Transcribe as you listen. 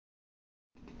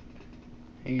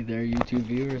Hey there, YouTube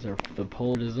viewers, or the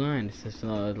Polar Design. This is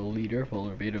the leader,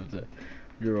 Polar Bait of the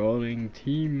drawing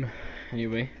team.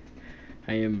 Anyway,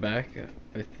 I am back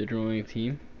with the drawing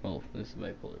team. Well, this is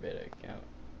my Polar Bait account.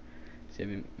 See,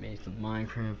 I've made some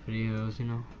Minecraft videos,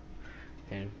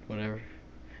 and whatever.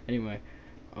 Anyway,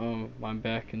 I'm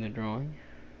back in the drawing.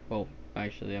 Well,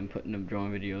 actually, I'm putting up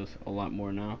drawing videos a lot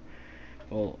more now.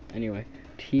 Well, anyway,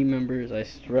 team members, I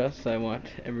stress I want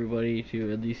everybody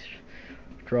to at least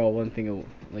draw one thing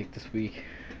like this week.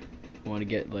 I want to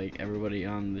get like everybody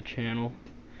on the channel.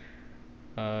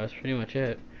 That's pretty much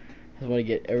it. I just want to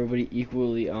get everybody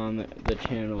equally on the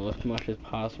channel as much as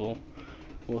possible.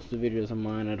 Most of the videos are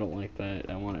mine. I don't like that.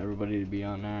 I want everybody to be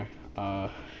on there.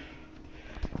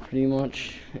 Pretty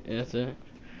much that's it.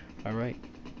 Alright,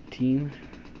 team,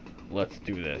 let's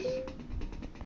do this.